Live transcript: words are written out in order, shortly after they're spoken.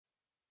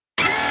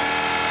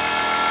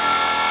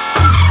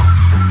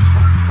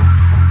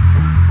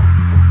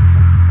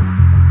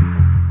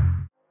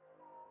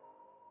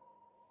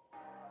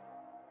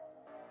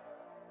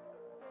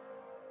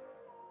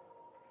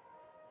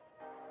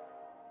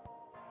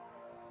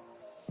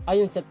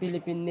Ayon sa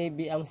Philippine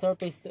Navy, ang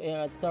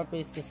surface-to-air at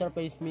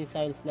surface-to-surface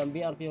missiles ng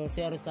BRP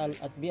Jose Rizal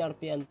at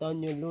BRP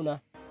Antonio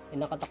Luna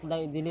ay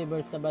nakatakdang i-deliver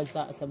sa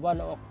bansa sa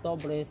buwan ng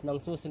Oktubre ng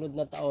susunod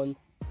na taon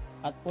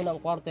at unang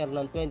quarter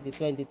ng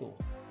 2022.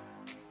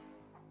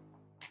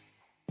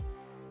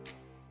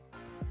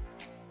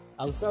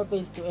 Ang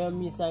surface-to-air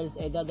missiles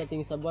ay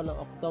dadating sa buwan ng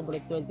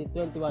Oktubre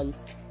 2021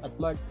 at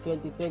March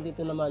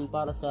 2022 naman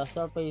para sa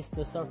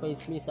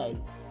surface-to-surface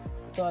missiles.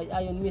 Ito ay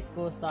ayon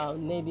mismo sa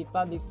Navy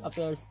Public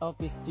Affairs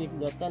Office Chief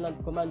Lieutenant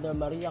Commander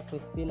Maria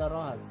Cristina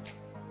Rojas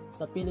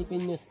sa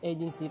Philippine News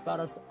Agency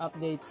para sa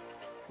updates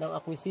ng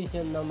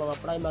acquisition ng mga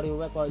primary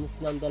weapons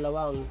ng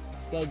Dalawang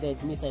guided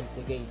missile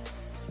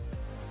frigates.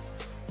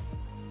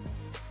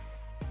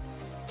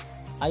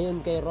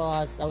 Ayon kay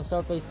Rojas, ang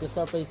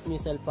surface-to-surface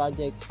missile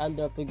project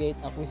under Frigate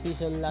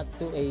Acquisition Lot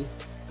 2A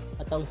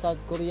at ang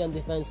South Korean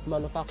defense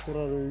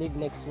manufacturer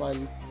Lignex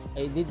 1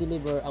 ay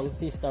dideliver ang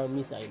Sea-Star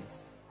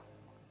missiles.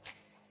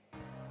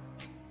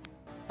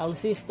 Ang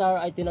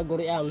Sea-Star ay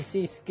tinaguriang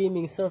Sea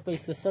Skimming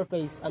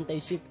Surface-to-Surface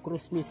Anti-Ship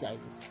Cruise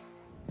Missiles.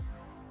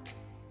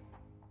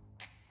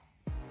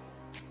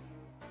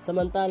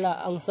 Samantala,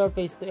 ang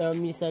Surface-to-Air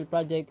Missile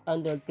Project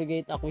under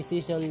Frigate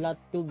Acquisition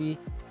Lot 2B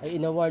ay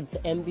inaward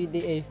sa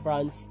MBDA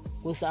France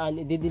kung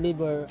saan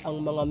i-deliver ang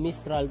mga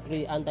Mistral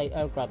 3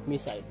 anti-aircraft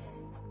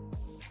missiles.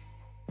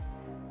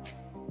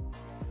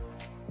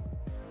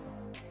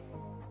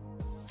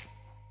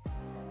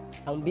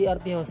 Ang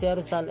BRP Jose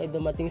Rizal ay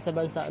dumating sa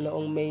bansa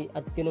noong May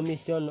at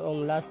kinomisyon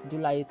noong last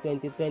July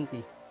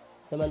 2020.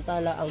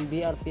 Samantala, ang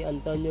BRP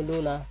Antonio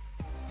Luna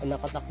ay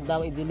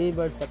nakatakdang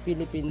i-deliver sa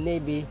Philippine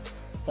Navy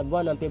sa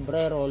buwan ng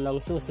Pebrero ng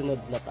susunod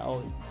na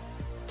taon.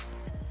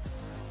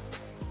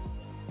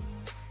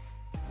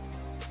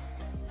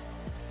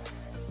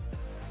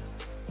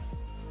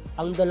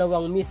 Ang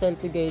dalawang missile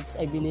frigates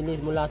ay binili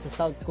mula sa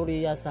South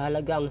Korea sa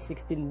halagang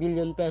 16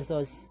 billion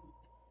pesos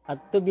at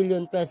 2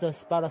 billion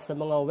pesos para sa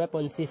mga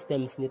weapon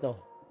systems nito.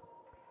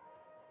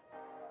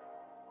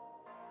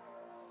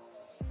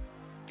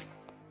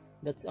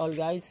 That's all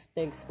guys,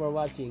 thanks for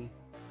watching.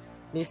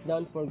 Please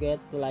don't forget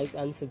to like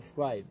and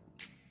subscribe.